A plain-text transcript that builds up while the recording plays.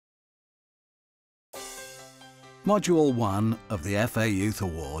Module 1 of the FA Youth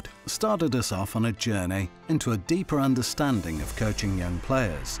Award started us off on a journey into a deeper understanding of coaching young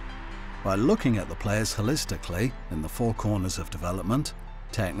players by looking at the players holistically in the four corners of development: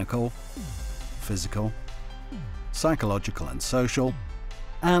 technical, physical, psychological and social,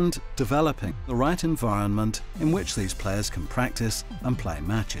 and developing the right environment in which these players can practice and play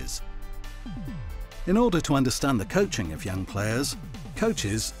matches. In order to understand the coaching of young players,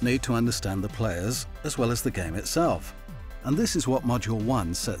 coaches need to understand the players as well as the game itself, and this is what Module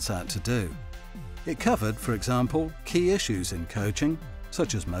 1 sets out to do. It covered, for example, key issues in coaching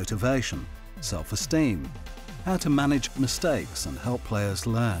such as motivation, self-esteem, how to manage mistakes and help players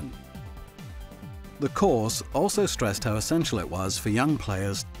learn. The course also stressed how essential it was for young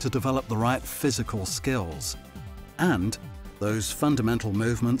players to develop the right physical skills and those fundamental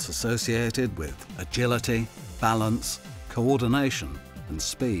movements associated with agility, balance, coordination and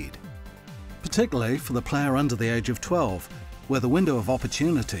speed, particularly for the player under the age of 12, where the window of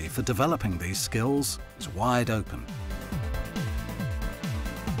opportunity for developing these skills is wide open.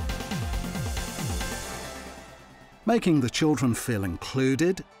 Making the children feel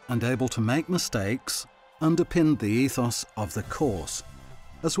included and able to make mistakes underpinned the ethos of the course,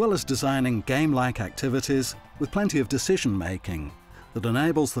 as well as designing game-like activities with plenty of decision-making that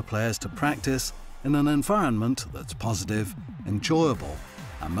enables the players to practice in an environment that's positive, enjoyable,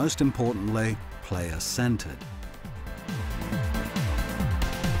 and most importantly, player-centered.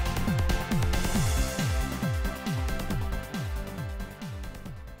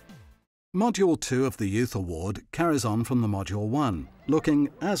 Module 2 of the Youth Award carries on from the Module 1, looking,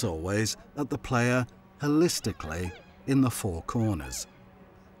 as always, at the player holistically in the four corners.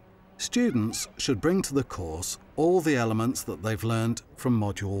 Students should bring to the course all the elements that they've learned from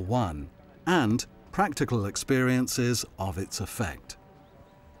Module 1 and practical experiences of its effect.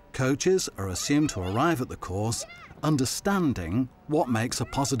 Coaches are assumed to arrive at the course understanding what makes a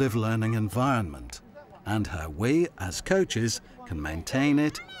positive learning environment and how we, as coaches, can maintain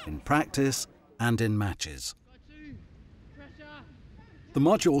it in practice and in matches. The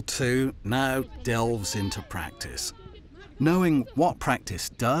Module 2 now delves into practice. Knowing what practice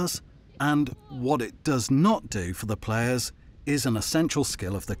does and what it does not do for the players is an essential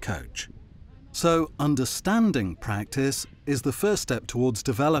skill of the coach. So understanding practice is the first step towards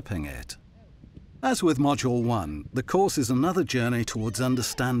developing it. As with Module 1, the course is another journey towards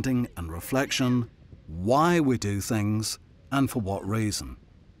understanding and reflection, why we do things and for what reason.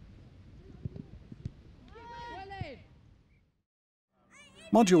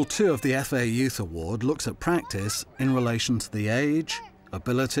 Module 2 of the FA Youth Award looks at practice in relation to the age,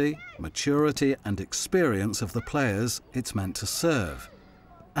 ability, maturity and experience of the players it's meant to serve,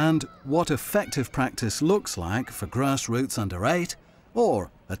 and what effective practice looks like for grassroots under 8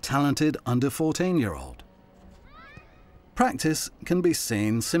 or a talented under 14-year-old. Practice can be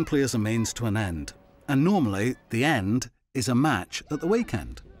seen simply as a means to an end, and normally the end is a match at the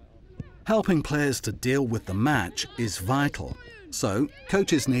weekend. Helping players to deal with the match is vital, so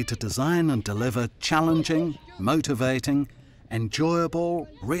coaches need to design and deliver challenging, motivating, enjoyable,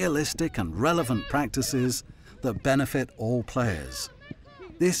 realistic and relevant practices that benefit all players.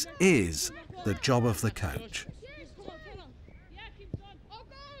 This is the job of the coach.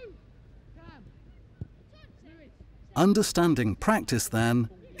 Understanding practice, then,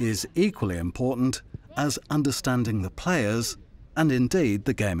 is equally important as understanding the players and indeed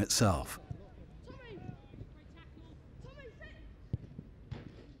the game itself.